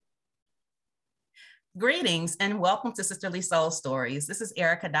Greetings and welcome to Sisterly Soul Stories. This is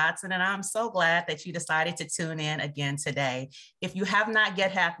Erica Dotson, and I'm so glad that you decided to tune in again today. If you have not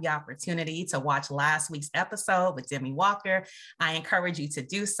yet had the opportunity to watch last week's episode with Demi Walker, I encourage you to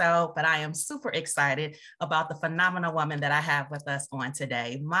do so, but I am super excited about the phenomenal woman that I have with us on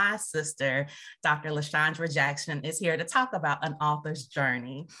today. My sister, Dr. LaShondra Jackson, is here to talk about an author's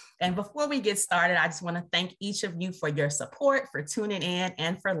journey. And before we get started, I just want to thank each of you for your support, for tuning in,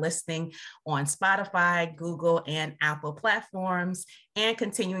 and for listening on Spotify, Google, and Apple platforms, and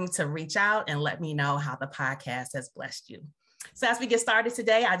continuing to reach out and let me know how the podcast has blessed you. So as we get started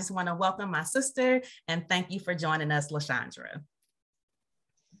today, I just want to welcome my sister and thank you for joining us, LaShondra.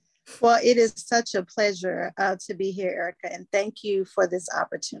 Well, it is such a pleasure to be here, Erica, and thank you for this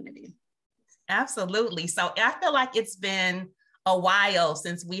opportunity. Absolutely. So I feel like it's been a while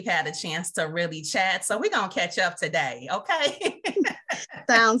since we've had a chance to really chat. So we're going to catch up today. Okay.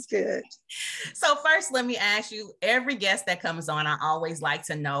 Sounds good. So first, let me ask you, every guest that comes on, I always like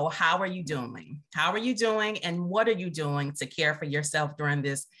to know, how are you doing? How are you doing? And what are you doing to care for yourself during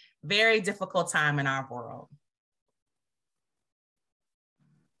this very difficult time in our world?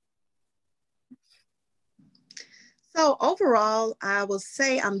 So overall, I will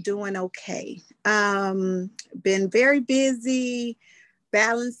say I'm doing okay. Been very busy,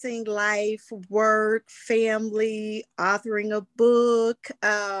 balancing life, work, family, authoring a book,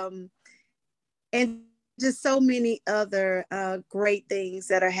 and just so many other great things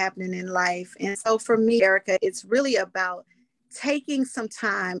that are happening in life. And so for me, Erica, it's really about taking some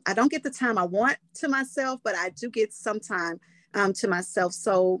time. I don't get the time I want to myself, but I do get some time to myself.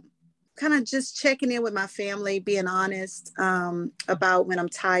 So kind of just checking in with my family, being honest about when I'm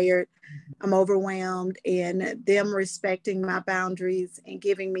tired, I'm overwhelmed, and them respecting my boundaries and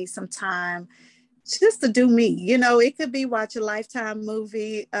giving me some time just to do me. You know, it could be watch a Lifetime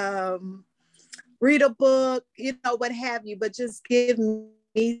movie, read a book, you know, what have you, but just give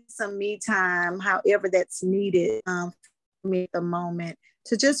me some me time, however that's needed for me at the moment,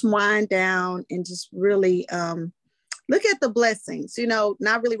 to just wind down and just really look at the blessings, you know,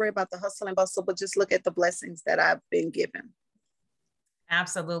 not really worry about the hustle and bustle, but just look at the blessings that I've been given.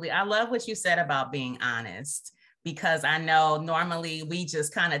 Absolutely. I love what you said about being honest, because I know normally we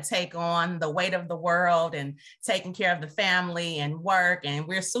just kind of take on the weight of the world and taking care of the family and work, and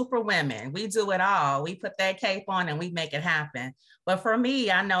we're super women. We do it all. We put that cape on and we make it happen. But for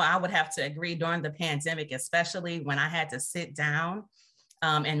me, I know I would have to agree during the pandemic, especially when I had to sit down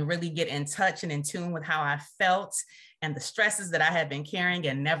and really get in touch and in tune with how I felt and the stresses that I had been carrying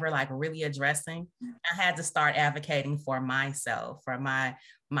and never like really addressing. I had to start advocating for myself, for my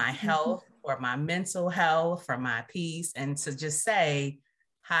health, for my mental health, for my peace, and to just say,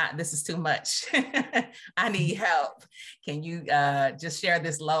 hi, this is too much. I need help. Can you just share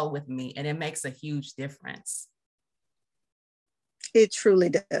this load with me? And it makes a huge difference. It truly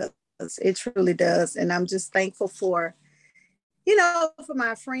does. It truly does. And I'm just thankful for, you know, for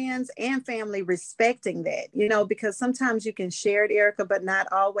my friends and family respecting that, you know, because sometimes you can share it, Erica, but not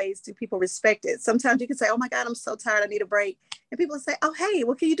always do people respect it. Sometimes you can say, oh my God, I'm so tired, I need a break. And people say, oh, hey,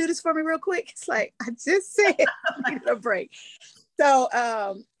 well, can you do this for me real quick? It's like, I just said I need a break. So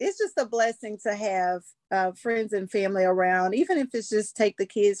it's just a blessing to have friends and family around, even if it's just take the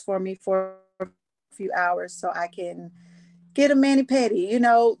kids for me for a few hours so I can get a mani-pedi, you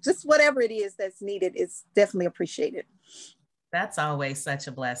know, just whatever it is that's needed is definitely appreciated. That's always such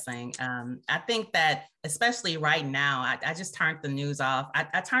a blessing. I think that especially right now, I just turned the news off.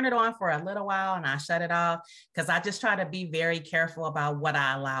 I turned it on for a little while and I shut it off because I just try to be very careful about what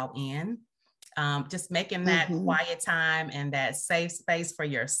I allow in. Just making that quiet time and that safe space for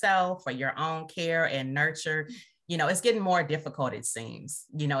yourself, for your own care and nurture. You know, it's getting more difficult, it seems.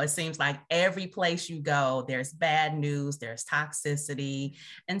 You know, it seems like every place you go, there's bad news, there's toxicity.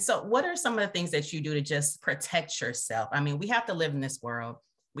 And so what are some of the things that you do to just protect yourself? I mean, we have to live in this world.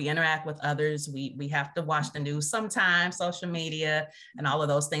 We interact with others. We have to watch the news sometimes, social media and all of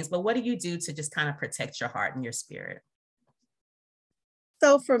those things. But what do you do to just kind of protect your heart and your spirit?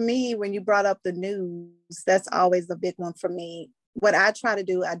 So for me, when you brought up the news, that's always a big one for me. What I try to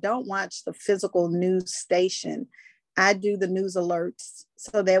do, I don't watch the physical news station. I do the news alerts.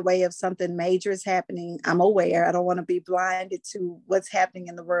 So that way, if something major is happening, I'm aware. I don't want to be blinded to what's happening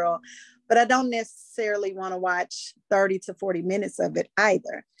in the world, but I don't necessarily want to watch 30 to 40 minutes of it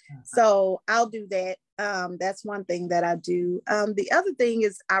either. So I'll do that. That's one thing that I do. The other thing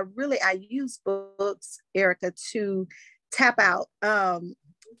is I use books, Erica, to tap out of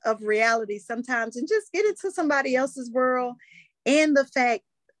reality sometimes and just get into somebody else's world. And the fact,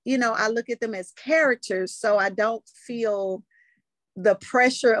 you know, I look at them as characters, so I don't feel the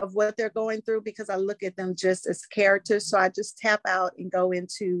pressure of what they're going through, because I look at them just as characters. So I just tap out and go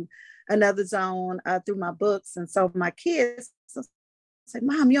into another zone through my books. And so my kids say,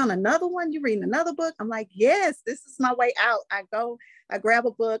 Mom, you on another one? You reading another book? I'm like, yes, this is my way out. I grab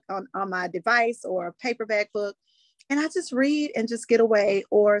a book on my device or a paperback book, and I just read and just get away,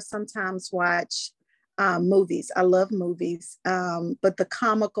 or sometimes watch movies. I love movies, but the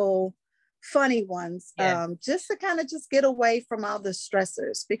comical, funny ones, just to kind of just get away from all the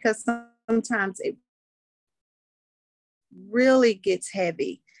stressors, because sometimes it really gets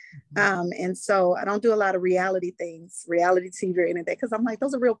heavy. And so I don't do a lot of reality things, reality TV or anything, because I'm like,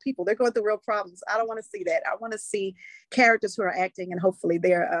 those are real people. They're going through real problems. I don't want to see that. I want to see characters who are acting, and hopefully they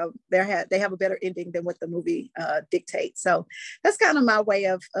have a better ending than what the movie dictates. So that's kind of my way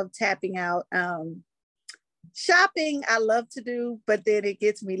of tapping out. Shopping, I love to do, but then it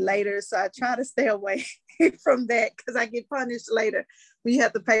gets me later. So I try to stay away from that, because I get punished later. We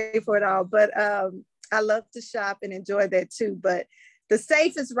have to pay for it all. But I love to shop and enjoy that too. But the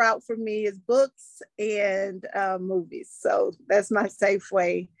safest route for me is books and movies. So that's my safe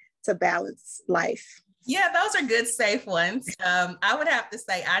way to balance life. Yeah, those are good, safe ones. I would have to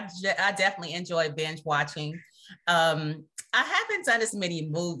say I definitely enjoy binge watching. I haven't done as many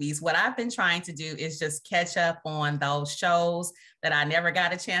movies. What I've been trying to do is just catch up on those shows that I never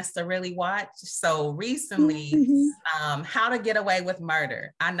got a chance to really watch. So recently, How to Get Away with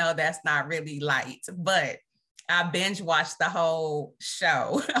Murder. I know that's not really light, but I binge watched the whole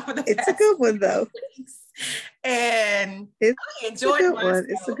show. It's a good one though. And I enjoyed it.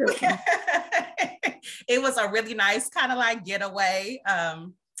 It's a good one. It was a really nice kind of like getaway.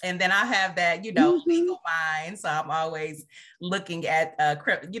 And then I have that, legal mind. So I'm always looking at,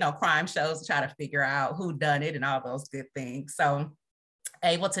 crime shows to try to figure out who done it and all those good things. So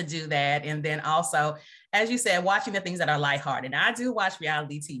able to do that. And then also, as you said, watching the things that are lighthearted. Now, I do watch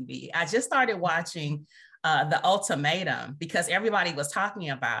reality TV. I just started watching The Ultimatum because everybody was talking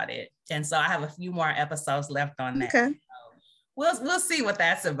about it. And so I have a few more episodes left on that. Okay. So we'll see what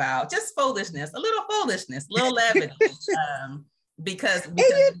that's about. Just foolishness, a little levity. Because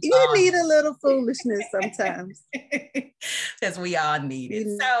you need a little foolishness sometimes. Because we all need it.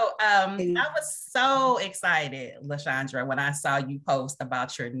 So I was so excited, LaShondra, when I saw you post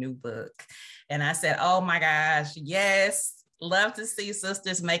about your new book. And I said, oh my gosh, yes, love to see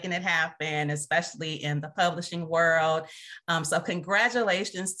sisters making it happen, especially in the publishing world. So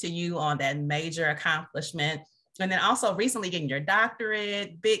congratulations to you on that major accomplishment. And then also recently getting your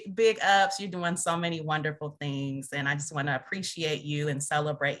doctorate, big ups. You're doing so many wonderful things. And I just want to appreciate you and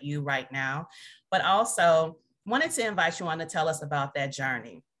celebrate you right now. But also wanted to invite you on to tell us about that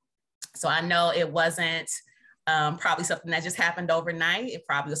journey. So I know it wasn't probably something that just happened overnight. It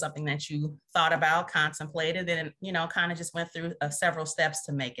probably was something that you thought about, contemplated, and, kind of just went through several steps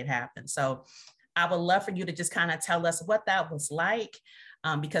to make it happen. So I would love for you to just kind of tell us what that was like.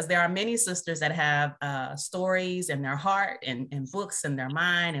 Because there are many sisters that have stories in their heart and books in their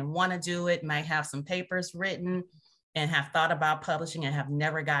mind and want to do it, might have some papers written and have thought about publishing and have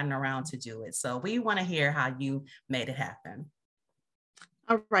never gotten around to do it. So we want to hear how you made it happen.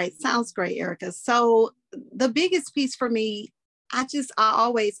 All right. Sounds great, Erica. So the biggest piece for me, I'm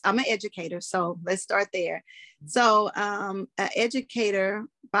an educator. So let's start there. So an educator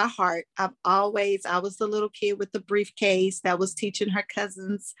by heart. I was the little kid with the briefcase that was teaching her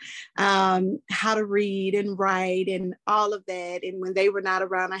cousins how to read and write and all of that. And when they were not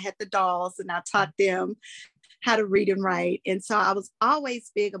around, I had the dolls and I taught them how to read and write. And so I was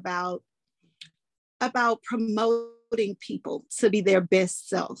always big about promoting people to be their best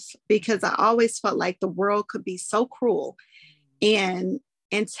selves, because I always felt like the world could be so cruel and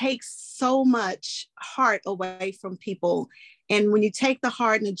take so much heart away from people. And when you take the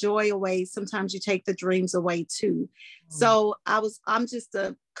heart and the joy away, sometimes you take the dreams away too. So I'm just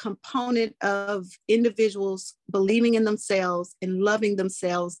a component of individuals believing in themselves and loving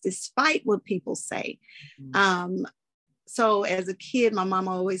themselves despite what people say. So as a kid, my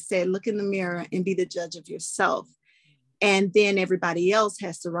mama always said, look in the mirror and be the judge of yourself. And then everybody else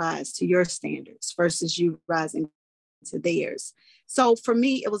has to rise to your standards versus you rising to theirs. So for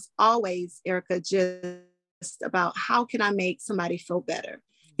me, it was always, Erica, just about how can I make somebody feel better?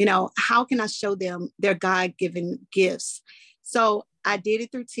 How can I show them their God-given gifts? So I did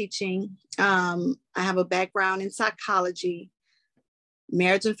it through teaching. I have a background in psychology,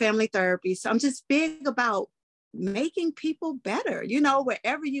 marriage and family therapy. So I'm just big about making people better.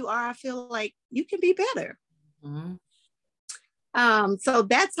 Wherever you are, I feel like you can be better. So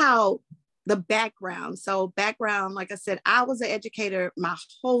that's how the background. So background, like I said, I was an educator. My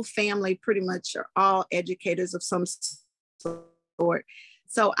whole family pretty much are all educators of some sort. short.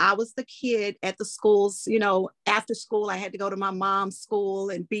 So I was the kid at the schools, you know, after school, I had to go to my mom's school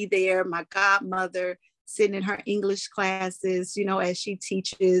and be there. My godmother sitting in her English classes, you know, as she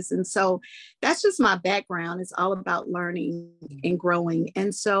teaches. And so that's just my background. It's all about learning and growing.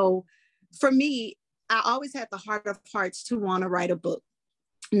 And so for me, I always had the heart of hearts to want to write a book.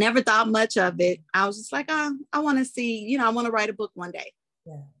 Never thought much of it. I was just like, oh, I want to see, you know, I want to write a book one day.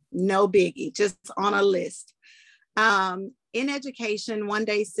 Yeah. No biggie, just on a list. In education, one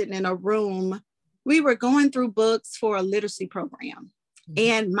day sitting in a room, we were going through books for a literacy program. Mm-hmm.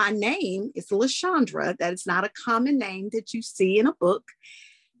 And my name is LaShondra. That is not a common name that you see in a book.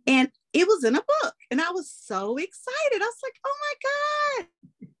 And it was in a book. And I was so excited. I was like, oh my God,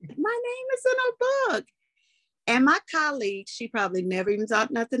 my name is in a book. And my colleague, she probably never even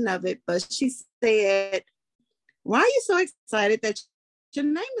thought nothing of it, but she said, why are you so excited that your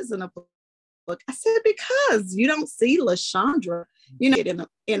name is in a book? I said, because you don't see LaShondra, you know,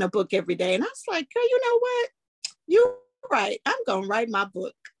 in a book every day. And I was like, girl, you know what? You're right. I'm going to write my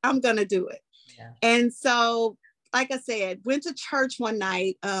book. I'm going to do it. Yeah. And so, like I said, went to church one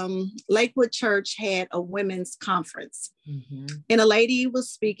night. Lakewood Church had a women's conference. Mm-hmm. And a lady was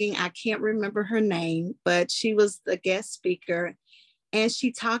speaking. I can't remember her name, but she was the guest speaker. And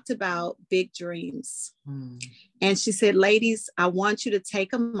she talked about big dreams. Mm. And she said, ladies, I want you to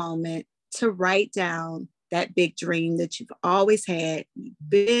take a moment to write down that big dream that you've always had. You've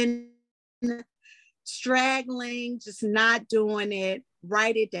been straggling, just not doing it.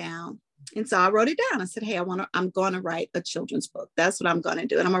 Write it down. And so I wrote it down. I said, hey, I'm going to write a children's book. That's what I'm going to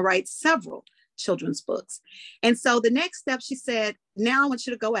do. And I'm going to write several children's books. And so the next step, she said, now I want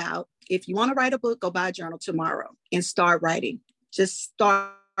you to go out. If you want to write a book, go buy a journal tomorrow and start writing. Just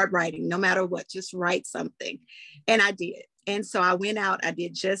start writing, no matter what, just write something. And I did. And so I went out, I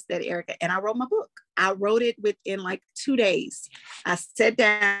did just that, Erica, and I wrote my book. I wrote it within like 2 days. I sat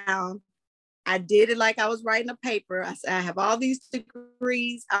down, I did it like I was writing a paper. I said, I have all these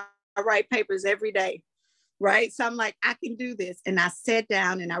degrees. I write papers every day, right? So I'm like, I can do this. And I sat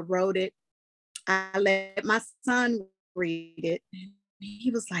down and I wrote it. I let my son read it. He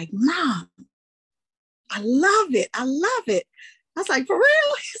was like, Mom, I love it. I love it. I was like, for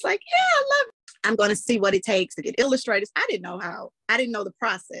real? He's like, yeah, I love it. I'm going to see what it takes to get illustrators. I didn't know how. I didn't know the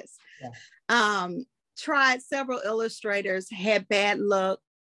process. Yeah. Tried several illustrators, had bad luck,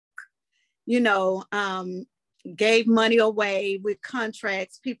 you know, gave money away with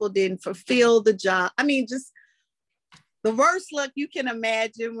contracts. People didn't fulfill the job. I mean, just the worst luck you can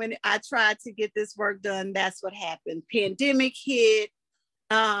imagine. When I tried to get this work done, that's what happened. Pandemic hit.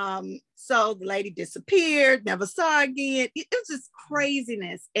 So the lady disappeared, never saw her again. It was just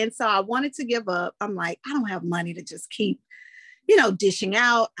craziness. And so I wanted to give up. I'm like, I don't have money to just keep, you know, dishing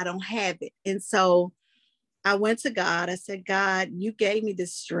out. I don't have it. And so I went to God. I said, God, you gave me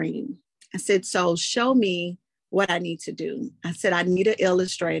this dream. I said, so show me what I need to do. I said, I need an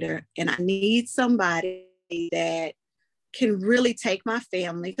illustrator and I need somebody that can really take my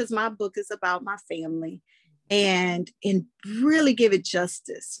family, because my book is about my family, and really give it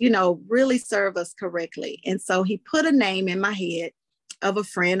justice, you know, really serve us correctly. And so he put a name in my head of a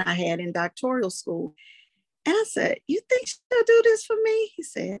friend I had in doctoral school. And I said, you think she'll do this for me? He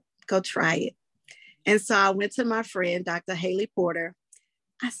said, go try it. And so I went to my friend, Dr. Haley Porter.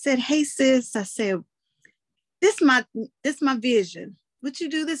 I said, hey, sis, I said, this my vision. Would you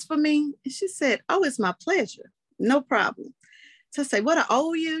do this for me? And she said, oh, it's my pleasure. No problem. So I say, what I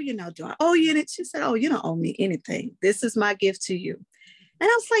owe you, you know, do I owe you anything? She said, oh, you don't owe me anything. This is my gift to you. And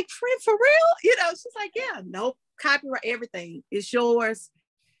I was like, friend, for real? You know, she's like, yeah, nope, copyright, everything is yours.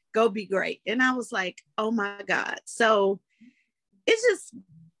 Go be great. And I was like, oh my God. So it's just,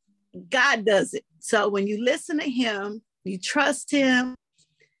 God does it. So when you listen to him, you trust him,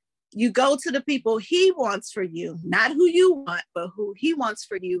 you go to the people he wants for you, not who you want, but who he wants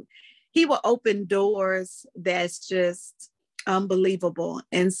for you. He will open doors that's just unbelievable.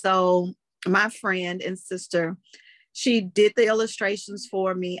 And so my friend and sister, she did the illustrations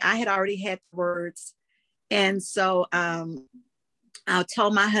for me. I had already had the words. And so I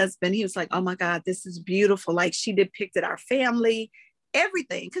told my husband, he was like, oh my God, this is beautiful. Like, she depicted our family,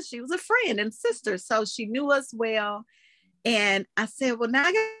 everything, because she was a friend and sister. So she knew us well. And I said, well, now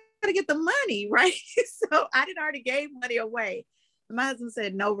I gotta get the money, right? So I did already gave money away. And my husband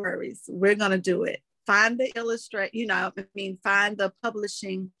said, no worries, we're gonna do it. Find the find the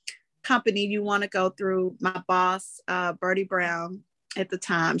publishing company you want to go through. My boss, Bertie Brown, at the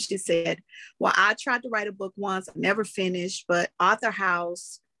time, she said, well, I tried to write a book once, I never finished, but Author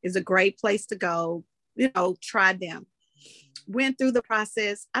House is a great place to go. You know, try them. Went through the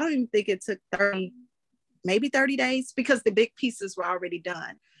process. I don't even think it took 30 maybe 30 days because the big pieces were already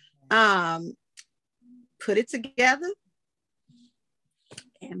done. Put it together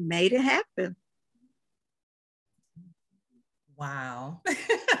and made it happen. Wow.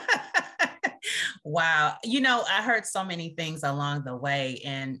 Wow. You know, I heard so many things along the way,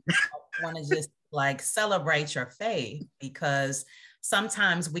 and I want to just like celebrate your faith, because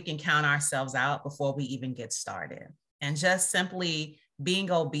sometimes we can count ourselves out before we even get started. And just simply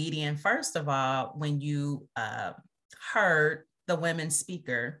being obedient, first of all, when you heard the women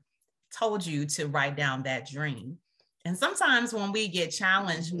speaker told you to write down that dream. And sometimes when we get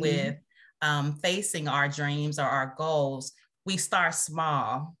challenged with facing our dreams or our goals, we start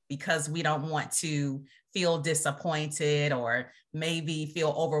small because we don't want to feel disappointed or maybe feel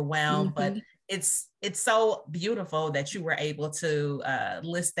overwhelmed. But it's so beautiful that you were able to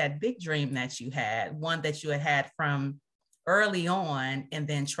list that big dream that you had, one that you had from early on, and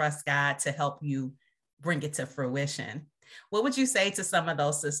then trust God to help you bring it to fruition. What would you say to some of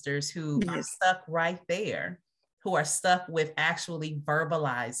those sisters who are stuck right there, who are stuck with actually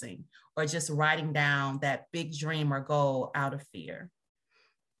verbalizing or just writing down that big dream or goal out of fear?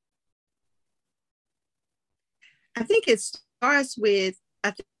 I think it starts with,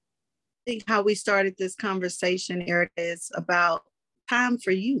 I think how we started this conversation, Erica, is about time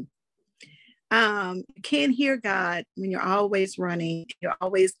for you. You can't hear God when you're always running, you're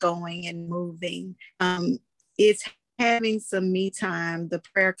always going and moving. It's having some me time, the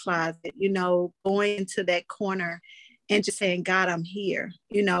prayer closet, you know, going into that corner and just saying, God, I'm here,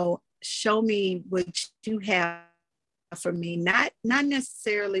 you know, show me what you have for me, not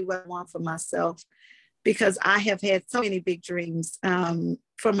necessarily what I want for myself, because I have had so many big dreams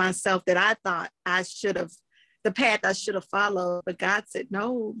for myself that I thought I should have, the path I should have followed, but God said,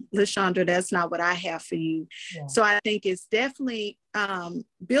 no, LaShondra, that's not what I have for you. Yeah. So I think it's definitely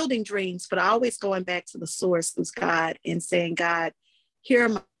building dreams, but always going back to the source, who's God, and saying, God, here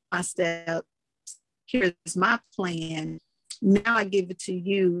are my steps. Here's my plan. Now I give it to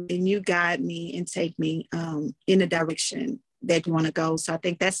you, and you guide me and take me in the direction that you want to go. So I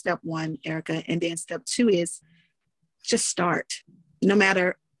think that's step one, Erica. And then step two is just start. No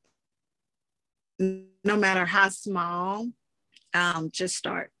matter how small, just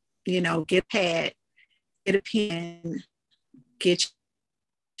start. You know, get a pad, get a pen, get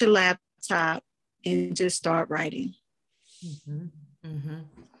your laptop, and just start writing. Mm-hmm. Mm-hmm.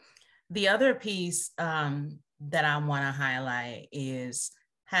 The other piece that I want to highlight is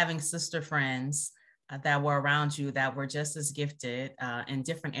having sister friends that were around you that were just as gifted in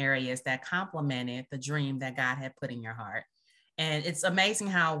different areas that complemented the dream that God had put in your heart. And it's amazing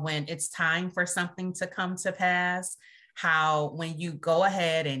how when it's time for something to come to pass, how when you go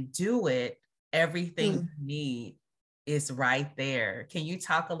ahead and do it, everything you need is right there. Can you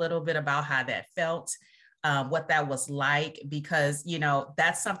talk a little bit about how that felt, what that was like? Because, you know,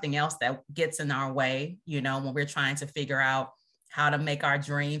 that's something else that gets in our way, you know, when we're trying to figure out how to make our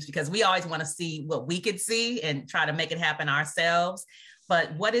dreams, because we always want to see what we could see and try to make it happen ourselves.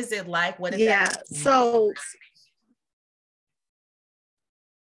 But what is it like? What is that?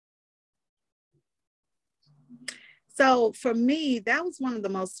 So for me, that was one of the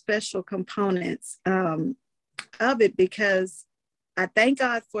most special components of it, because I thank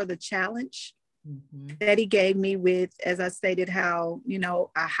God for the challenge that he gave me with, as I stated, how, you know,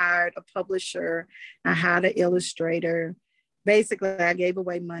 I hired a publisher, I hired an illustrator. Basically, I gave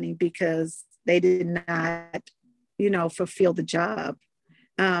away money because they did not, you know, fulfill the job.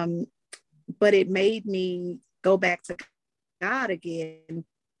 But it made me go back to God again,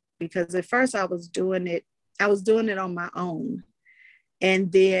 because at first I was doing it on my own.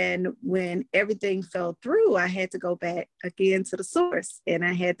 And then when everything fell through, I had to go back again to the source. And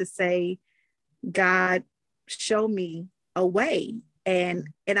I had to say, God, show me a way. And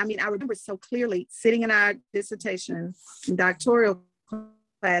I mean, I remember so clearly sitting in our dissertation doctoral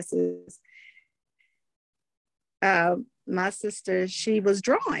classes, my sister, she was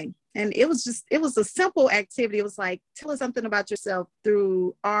drawing. And it was a simple activity. It was like, tell us something about yourself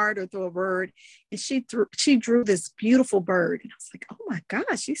through art or through a word. And she drew this beautiful bird. And I was like, oh my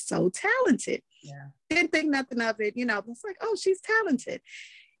gosh, she's so talented. Yeah. Didn't think nothing of it. You know, I was like, oh, she's talented.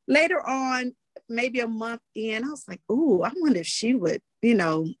 Later on, maybe a month in, I was like, oh, I wonder if she would, you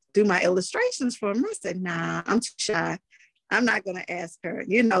know, do my illustrations for me. I said, nah, I'm too shy. I'm not going to ask her,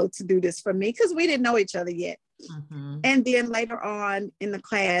 you know, to do this for me, because we didn't know each other yet. And then later on in the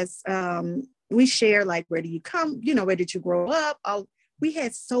class, we shared, like, where do you come? You know, where did you grow up? We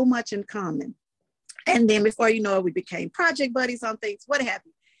had so much in common. And then before you know it, we became project buddies on things, what have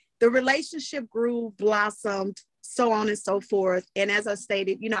you. The relationship grew, blossomed, so on and so forth. And as I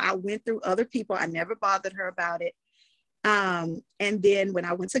stated, I went through other people. I never bothered her about it. And then when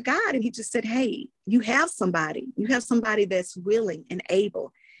I went to God, and he just said, hey, you have somebody that's willing and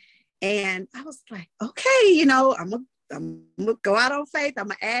able. And I was like, okay, I'm gonna go out on faith. I'm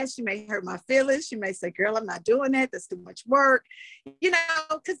gonna ask. She may hurt my feelings. She may say, girl, I'm not doing that. That's too much work,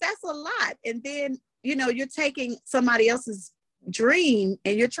 because that's a lot. And then, you're taking somebody else's dream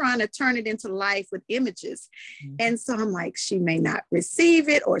and you're trying to turn it into life with images. Mm-hmm. And so I'm like, she may not receive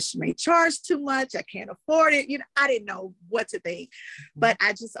it, or she may charge too much. I can't afford it. I didn't know what to think, but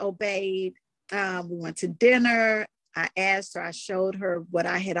I just obeyed. We went to dinner. I asked her, I showed her what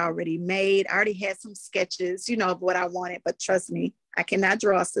I had already made. I already had some sketches, of what I wanted, but trust me, I cannot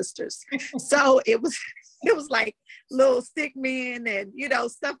draw, sisters. So it was like little stick men and,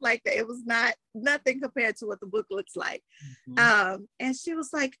 stuff like that. It was nothing compared to what the book looks like. Mm-hmm. And she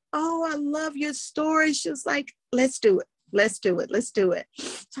was like, oh, I love your story. She was like, let's do it. Let's do it. Let's do it.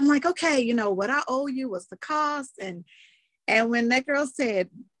 So I'm like, okay, what I owe you was the cost. And when that girl said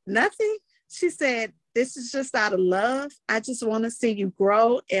nothing, she said, this is just out of love. I just want to see you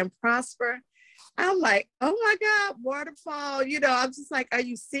grow and prosper. I'm like, oh my God, waterfall. I'm just like, are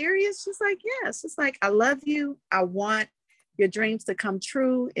you serious? She's like, yes. She's like, I love you. I want your dreams to come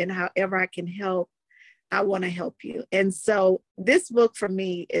true. And however I can help, I want to help you. And so this book for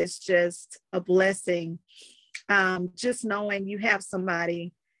me is just a blessing. Just knowing you have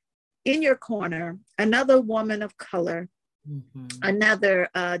somebody in your corner, another woman of color, mm-hmm. another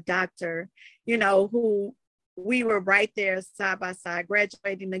doctor, who we were right there side by side,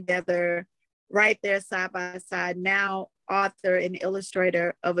 graduating together, right there side by side, now author and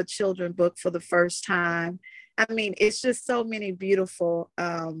illustrator of a children's book for the first time. I mean, it's just so many beautiful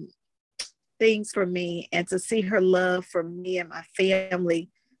things for me, and to see her love for me and my family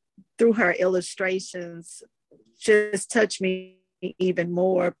through her illustrations just touched me even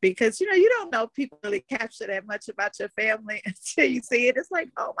more, because you don't know people really capture that much about your family until you see it. It's like,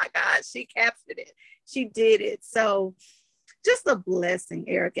 oh my God, she captured it, she did it. So just a blessing,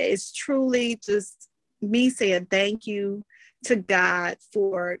 Erica. It's truly just me saying thank you to God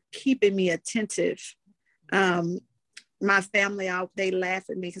for keeping me attentive. My family, they laugh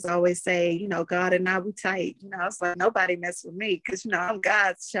at me because I always say, God and I, we tight. It's like nobody mess with me because, I'm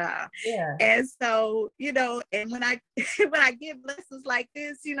God's child. Yeah. And so, and when I get blessings like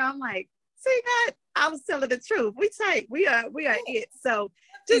this, I'm like, see, God, I was telling the truth. We tight. We are it. So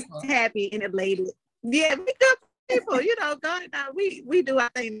just happy and elated. Yeah, we good people. God and I, we do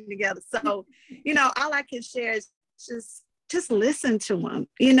our thing together. So, all I can share is just listen to him,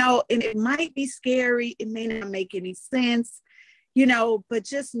 and it might be scary. It may not make any sense, but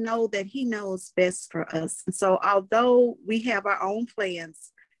just know that he knows best for us. And so although we have our own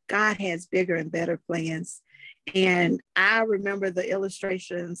plans, God has bigger and better plans. And I remember the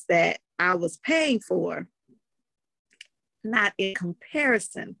illustrations that I was paying for, not in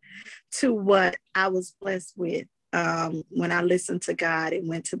comparison to what I was blessed with when I listened to God and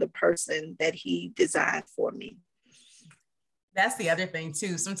went to the person that he designed for me. That's the other thing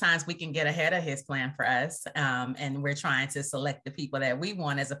too. Sometimes we can get ahead of his plan for us, and we're trying to select the people that we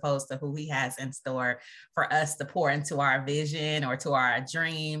want as opposed to who he has in store for us to pour into our vision or to our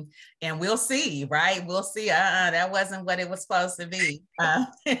dream. And we'll see, right? We'll see, that wasn't what it was supposed to be.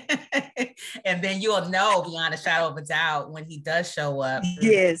 And then you'll know beyond a shadow of a doubt when he does show up.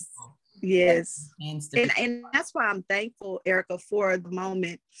 Yes. And that's why I'm thankful, Erica, for the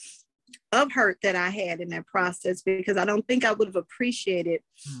moment of hurt that I had in that process, because I don't think I would have appreciated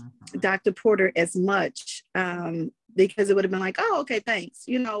Dr. Porter as much, because it would have been like, oh, okay, thanks,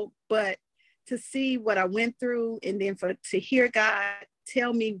 but to see what I went through, and then to hear God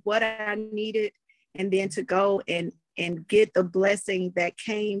tell me what I needed, and then to go and get the blessing that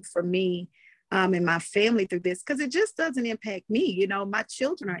came for me and my family through this, because it just doesn't impact me. My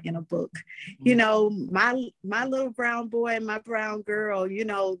children are in a book, my little brown boy and my brown girl,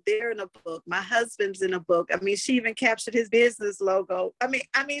 they're in a book. My husband's in a book. I mean, she even captured his business logo. I mean,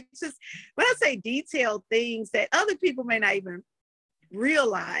 just when I say detailed things that other people may not even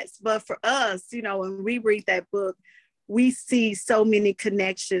realize, but for us, when we read that book, we see so many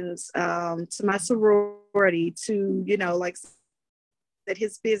connections to my sorority, to, like that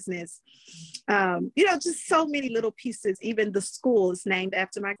his business, just so many little pieces. Even the school is named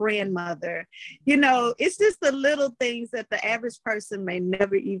after my grandmother. It's just the little things that the average person may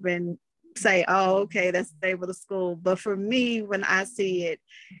never even say, oh, okay, that's the name of the school. But for me, when I see it,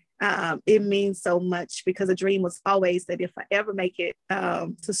 it means so much, because a dream was always that if I ever make it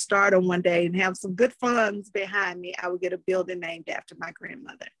to start on one day and have some good funds behind me, I would get a building named after my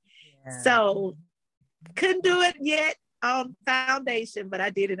grandmother. Yeah. So couldn't do it yet on foundation, but I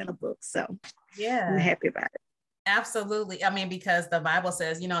did it in a book. So I'm Yeah. happy about it. Absolutely. I mean, because the Bible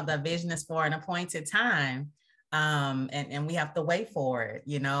says, you know, the vision is for an appointed time. And we have to wait for it,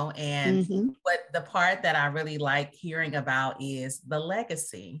 you know. And what the part that I really like hearing about is the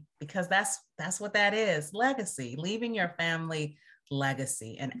legacy, because that's what that is, legacy, leaving your family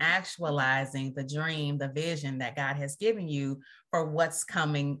legacy and actualizing the dream, the vision that God has given you for what's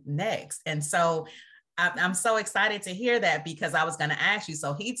coming next. And so I'm so excited to hear that, because I was going to ask you,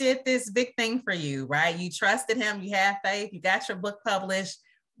 so he did this big thing for you, right? You trusted him, you had faith, you got your book published.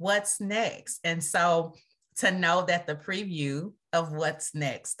 What's next? And so to know that the preview of what's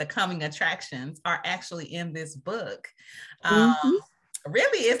next, the coming attractions, are actually in this book,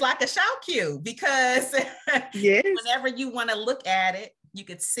 really is like a shout cue, because yes. whenever you want to look at it, you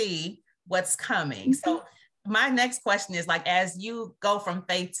could see what's coming. So my next question is, like, as you go from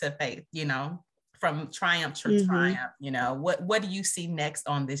faith to faith, you know, from triumph to triumph, you know, what do you see next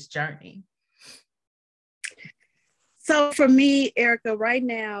on this journey? So for me, Erica, right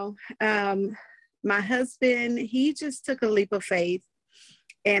now, my husband, he just took a leap of faith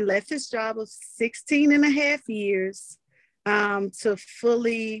and left his job of 16 and a half years to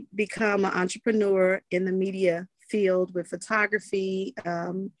fully become an entrepreneur in the media field with photography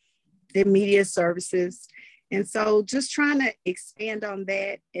and media services. And so just trying to expand on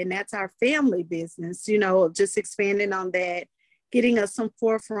that. And that's our family business, you know, just expanding on that, getting us some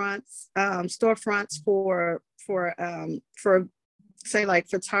storefronts for say like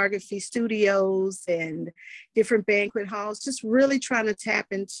photography studios and different banquet halls, just really trying to tap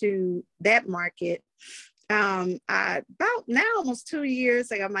into that market. About now, almost 2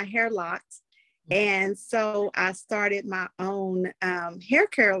 years, I got my hair locked. And so I started my own hair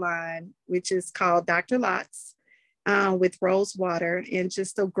care line, which is called Dr. Locks with Rose Water. And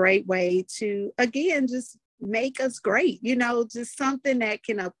just a great way to, again, just make us great, you know, just something that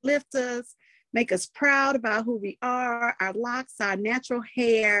can uplift us, make us proud about who we are, our locks, our natural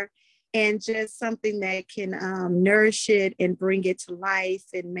hair, and just something that can nourish it and bring it to life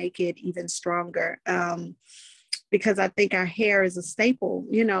and make it even stronger. Because I think our hair is a staple,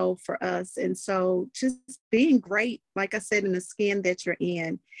 you know, for us. And so just being great, like I said, in the skin that you're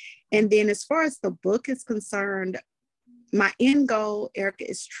in. And then as far as the book is concerned, my end goal, Erica,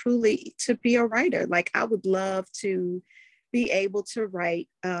 is truly to be a writer. Like I would love to be able to write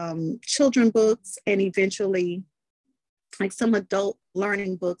children books and eventually like some adult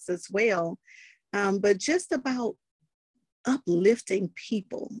learning books as well. But just about uplifting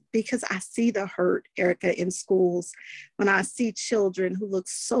people, because I see the hurt, Erica, in schools when I see children who look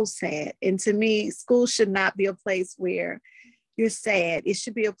so sad. And to me, school should not be a place where you're sad. It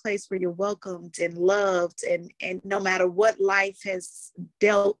should be a place where you're welcomed and loved, and no matter what life has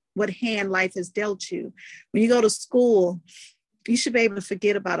dealt, what hand life has dealt you. When you go to school, you should be able to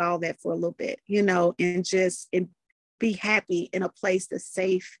forget about all that for a little bit, you know, and be happy in a place that's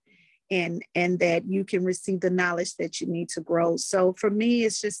safe and that you can receive the knowledge that you need to grow. So for me,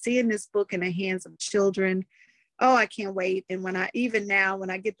 it's just seeing this book in the hands of children. Oh, I can't wait. And when I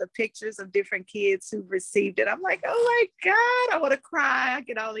get the pictures of different kids who received it, I'm like, oh my God, I want to cry. I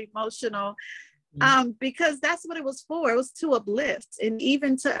get all emotional because that's what it was for. It was to uplift, and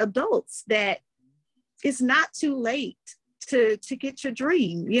even to adults, that it's not too late to get your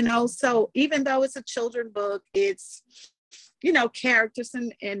dream, you know? So even though it's a children's book, it's, you know, characters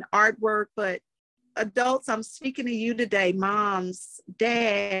and artwork, but adults, I'm speaking to you today, moms,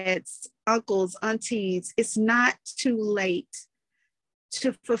 dads, uncles, aunties, it's not too late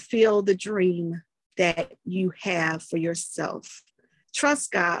to fulfill the dream that you have for yourself.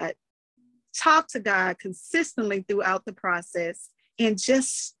 Trust God, talk to God consistently throughout the process, and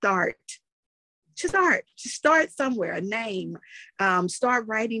just start. Just start somewhere, a name, start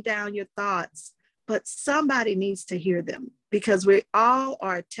writing down your thoughts, but somebody needs to hear them, because we all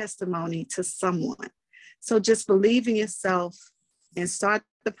are a testimony to someone. So just believe in yourself and start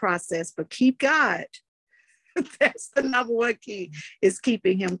the process, but keep God. That's the number one key, is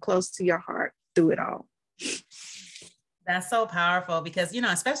keeping him close to your heart through it all. That's so powerful, because, you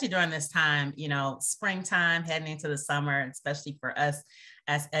know, especially during this time, you know, springtime, heading into the summer, especially for us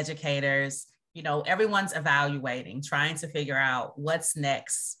as educators, you know, everyone's evaluating, trying to figure out what's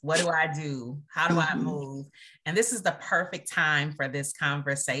next. What do I do? How do I move? And this is the perfect time for this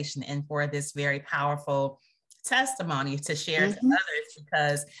conversation and for this very powerful testimony to share to others,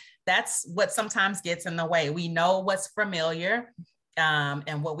 because that's what sometimes gets in the way. We know what's familiar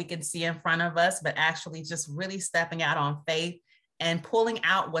and what we can see in front of us, but actually just really stepping out on faith and pulling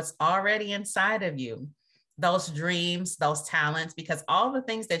out what's already inside of you. those dreams, those talents, because all the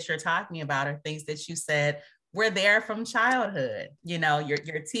things that you're talking about are things that you said were there from childhood. You know, you're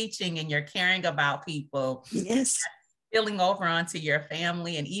teaching and you're caring about people. Yes. Spilling over onto your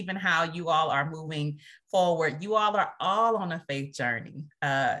family, and even how you all are moving forward. You all are all on a faith journey.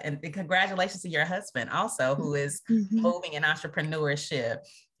 And congratulations to your husband also, who is moving in entrepreneurship.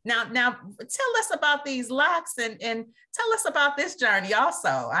 Now tell us about these locks, and tell us about this journey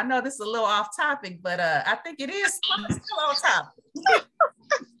also. I know this is a little off topic, but I think it is still on topic.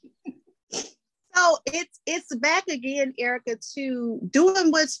 So it's back again, Erica, to doing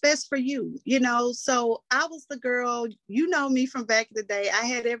what's best for you, you know. So I was the girl, you know me from back in the day. I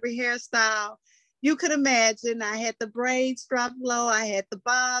had every hairstyle you could imagine. I had the braids dropped low, I had the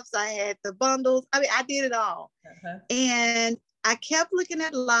bobs, I had the bundles. I mean, I did it all. And I kept looking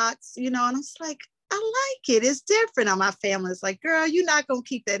at locks, you know, and I was like, I like it. It's different. On my family, it's like, girl, you're not gonna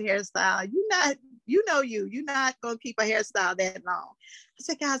keep that hairstyle. You're not gonna keep a hairstyle that long. I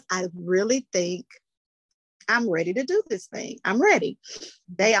said, guys, I really think I'm ready to do this thing. I'm ready.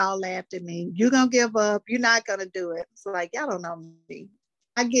 They all laughed at me. You're gonna give up. You're not gonna do it. It's like, y'all don't know me.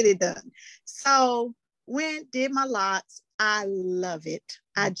 I get it done. So did my locks. I love it.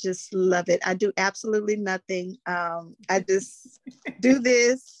 I just love it. I do absolutely nothing. I just do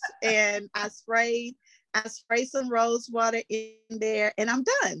this, and I spray some rose water in there, and I'm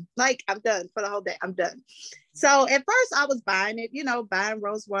done. Like, I'm done for the whole day. I'm done. So at first I was buying it, you know, buying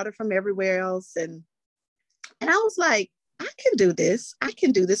rose water from everywhere else. And I was like, I can do this. I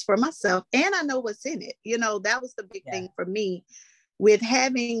can do this for myself. And I know what's in it. You know, that was the big thing for me with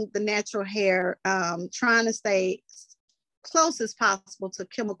having the natural hair, trying to stay close as possible to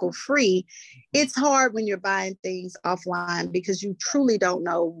chemical free. It's hard when you're buying things offline because you truly don't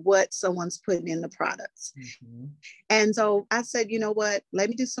know what someone's putting in the products. And so I said, you know what, let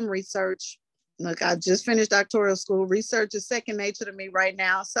me do some research. Look, I just finished doctoral school. Research is second nature to me right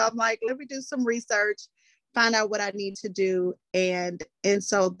now. So I'm like, let me do some research, find out what I need to do. And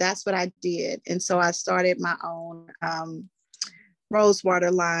so that's what I did. And so I started my own rose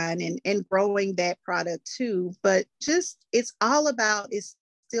water line and growing that product too. But just, it's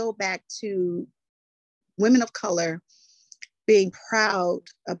still back to women of color being proud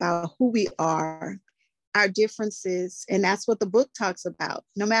about who we are, our differences. And that's what the book talks about.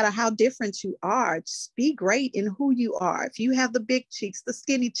 No matter how different you are, just be great in who you are. If you have the big cheeks, the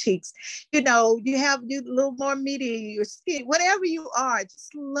skinny cheeks, you know, you have a little more meaty, your skin, whatever you are,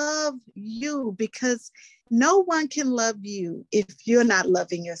 just love you, because no one can love you if you're not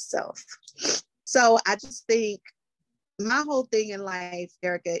loving yourself. So I just think my whole thing in life,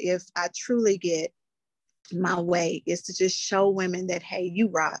 Erica, if I truly get my way, is to just show women that, hey, you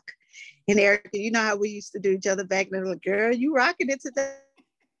rock. And Erica, you know how we used to do each other back then, like, girl, you rocking it today.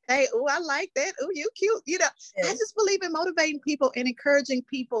 Hey, oh, I like that. Oh, you cute. You know, I just believe in motivating people and encouraging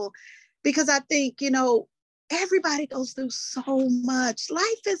people, because I think, you know, everybody goes through so much.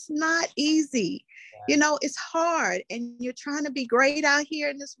 Life is not easy. You know, it's hard, and you're trying to be great out here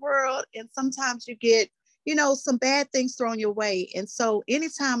in this world. And sometimes you get, you know, some bad things thrown your way. And so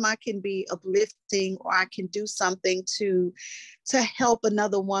anytime I can be uplifting, or I can do something to help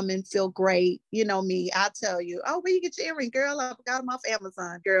another woman feel great, you know me, I'll tell you, oh, where you get your earring, girl? I got them off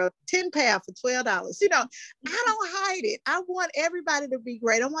Amazon, girl, 10 pair for $12. You know, I don't hide it. I want everybody to be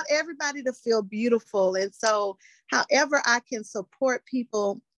great. I want everybody to feel beautiful. And so however I can support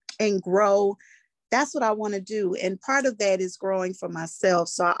people and grow, that's what I want to do. And part of that is growing for myself.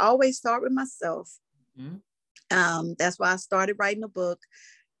 So I always start with myself. That's why I started writing a book.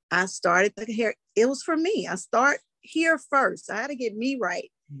 I started the hair. It was for me. I start here first. I had to get me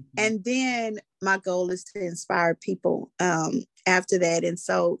right. And then my goal is to inspire people after that. And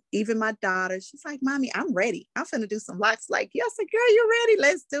so even my daughter, she's like, Mommy, I'm ready. I'm finna do some locks like you. I said, girl, you're ready.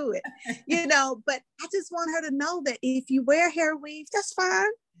 Let's do it. You know, but I just want her to know that if you wear hair weave, that's fine.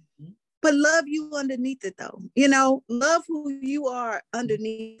 But love you underneath it though. You know, love who you are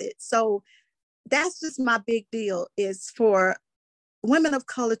underneath it. So that's just my big deal, is for women of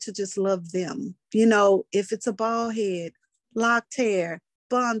color to just love them. You know, if it's a bald head, locked hair,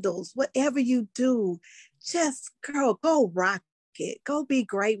 bundles, whatever you do, just, girl, go rock it. Go be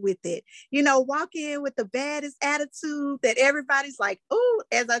great with it. You know, walk in with the baddest attitude that everybody's like, oh,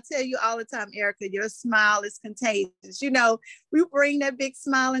 as I tell you all the time, Erica, your smile is contagious. You know, we bring that big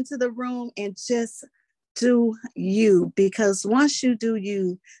smile into the room and just do you, because once you do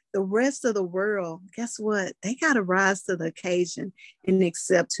you, the rest of the world, guess what? They got to rise to the occasion and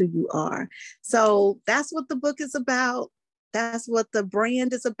accept who you are. So that's what the book is about. That's what the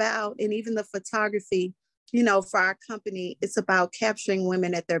brand is about. And even the photography for our company, it's about capturing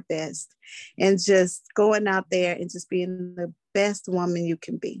women at their best and just going out there and just being the best woman you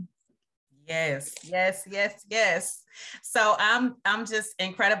can be. Yes, yes, yes, yes. So I'm just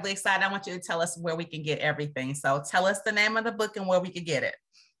incredibly excited. I want you to tell us where we can get everything. So tell us the name of the book and where we can get it.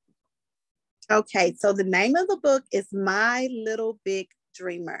 Okay, so the name of the book is My Little Big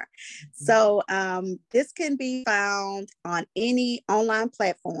Dreamer. So this can be found on any online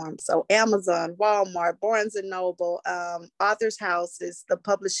platform. So Amazon, Walmart, Barnes and Noble, Author's House is the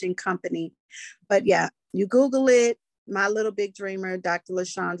publishing company. But yeah, you Google it, My Little Big Dreamer, Dr.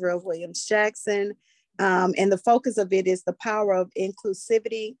 LaShondra Williams Jackson. And the focus of it is the power of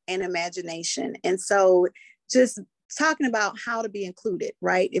inclusivity and imagination. And so just talking about how to be included,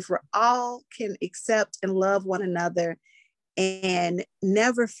 right? If we're all can accept and love one another and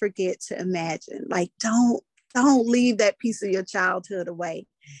never forget to imagine, like don't leave that piece of your childhood away.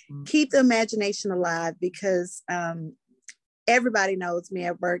 Mm-hmm. Keep the imagination alive, because everybody knows me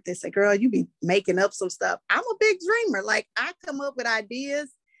at work. They say, girl, you be making up some stuff. I'm a big dreamer. Like I come up with ideas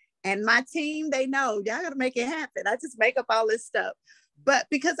and my team, they know y'all gotta make it happen. I just make up all this stuff. But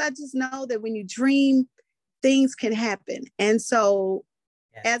because I just know that when you dream, things can happen. And so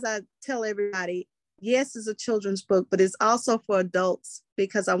as I tell everybody, yes, it's a children's book, but it's also for adults,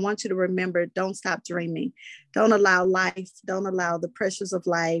 because I want you to remember, don't stop dreaming. Don't allow the pressures of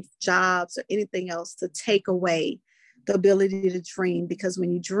life, jobs, or anything else to take away the ability to dream. Because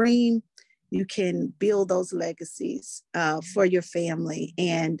when you dream, you can build those legacies for your family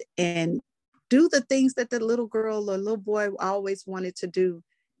and do the things that the little girl or little boy always wanted to do.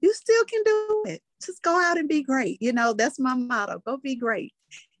 You still can do it. Just go out and be great. That's my motto. Go be great.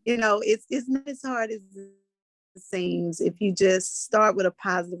 It's not as hard as it seems if you just start with a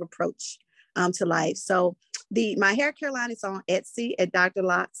positive approach to life. So my hair care line is on Etsy at Dr.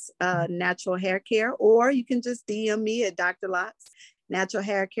 Locks Natural Hair Care, or you can just DM me at Dr. Locks Natural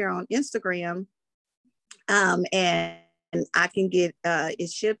Hair Care on Instagram. And I can get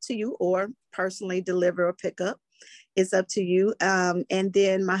it shipped to you or personally deliver or pick up. It's up to you. And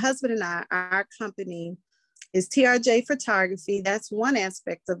then my husband and I, our company is TRJ Photography. That's one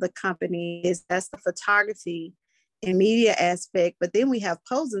aspect of the company, that's the photography and media aspect. But then we have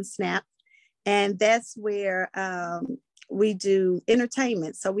Pose and Snap, and that's where we do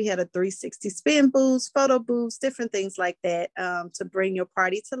entertainment. So we had a 360 spin booths, photo booths, different things like that to bring your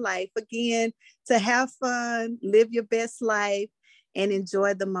party to life. Again, to have fun, live your best life, and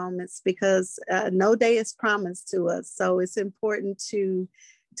enjoy the moments, because no day is promised to us. So it's important to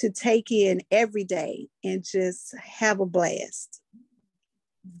take in every day and just have a blast.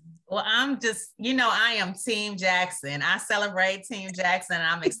 Well, I'm just, I am Team Jackson. I celebrate Team Jackson.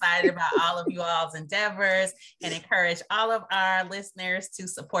 I'm excited about all of you all's endeavors and encourage all of our listeners to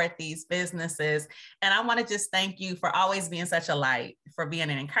support these businesses. And I want to just thank you for always being such a light, for being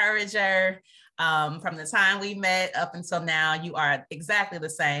an encourager. From the time we met up until now, you are exactly the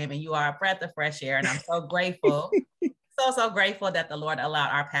same, and you are a breath of fresh air. And I'm so grateful. So grateful that the Lord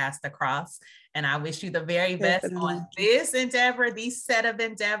allowed our paths to cross. And I wish you the very best on this endeavor, these set of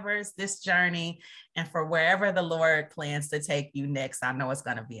endeavors, this journey, and for wherever the Lord plans to take you next. I know it's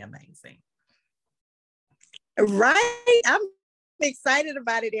going to be amazing. Right. I'm excited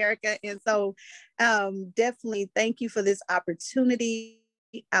about it, Erica. And so definitely thank you for this opportunity.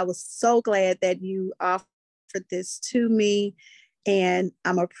 I was so glad that you offered this to me, and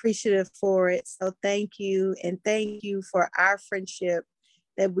I'm appreciative for it. So thank you. And thank you for our friendship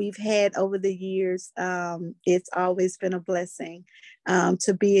that we've had over the years. It's always been a blessing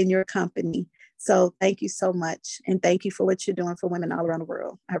to be in your company. So thank you so much. And thank you for what you're doing for women all around the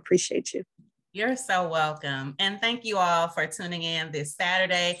world. I appreciate you. You're so welcome. And thank you all for tuning in this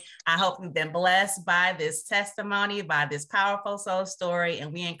Saturday. I hope you've been blessed by this testimony, by this powerful soul story.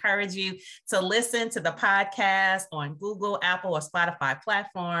 And we encourage you to listen to the podcast on Google, Apple, or Spotify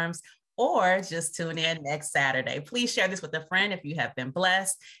platforms, or just tune in next Saturday. Please share this with a friend if you have been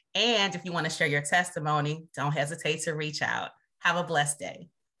blessed. And if you want to share your testimony, don't hesitate to reach out. Have a blessed day.